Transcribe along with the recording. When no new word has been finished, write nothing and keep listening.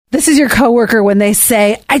This is your coworker when they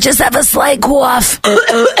say, I just have a slight cough.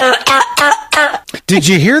 Did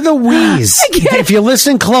you hear the wheeze? If you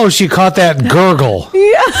listen close, you caught that gurgle.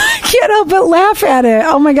 Yeah, I can't help but laugh at it.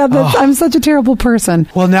 Oh my God, I'm such a terrible person.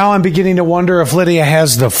 Well, now I'm beginning to wonder if Lydia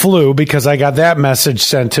has the flu because I got that message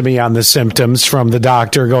sent to me on the symptoms from the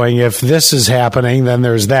doctor going, if this is happening, then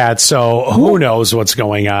there's that. So who knows what's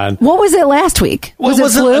going on? What was it last week? Was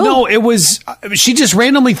it flu? No, it was, she just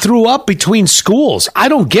randomly threw up between schools. I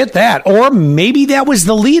don't get that. Or maybe that was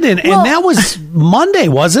the lead-in, and that was Monday,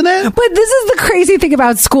 wasn't it? But this is the crazy thing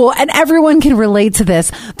about school, and everyone can relate to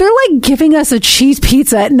this. They're like giving us a cheese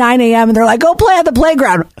pizza at 9 a.m., and they're like, go play at the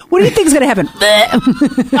playground. What do you think is going to happen?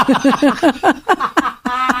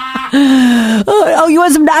 Oh, you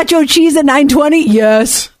want some nacho cheese at 9:20?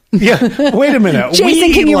 Yes. Yeah, wait a minute.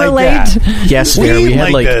 Jason, can you relate? That. Yes, we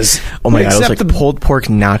had this. Oh my God, it was like pulled pork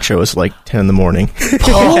nachos like 10 in the morning.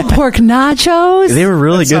 Pulled pork nachos? They were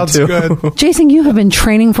really good too. Good. Jason, you have been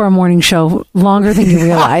training for a morning show longer than you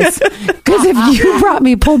realize. Because if you brought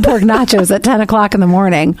me pulled pork nachos at 10 o'clock in the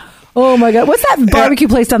morning, oh my God. What's that barbecue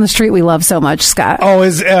place down the street we love so much, Scott? Oh,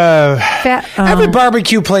 every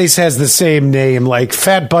barbecue place has the same name, like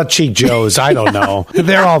Fat Butt Cheek Joe's. I don't know.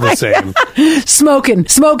 They're all the same. Smoking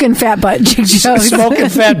Fat Butt Cheek Joe's. Smoking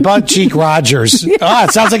Fat Butt Cheek Rogers. Yeah. Oh,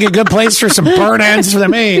 it sounds like a good place for some burn ends for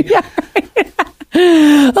me. Yeah.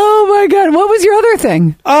 Oh my God. What was your other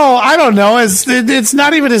thing? Oh, I don't know. It's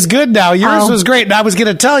not even as good now. Yours was great. And I was going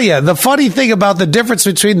to tell you, the funny thing about the difference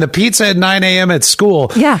between the pizza at 9 a.m. at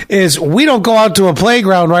school is we don't go out to a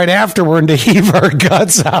playground right afterward to heave our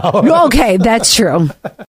guts out. Okay, that's true.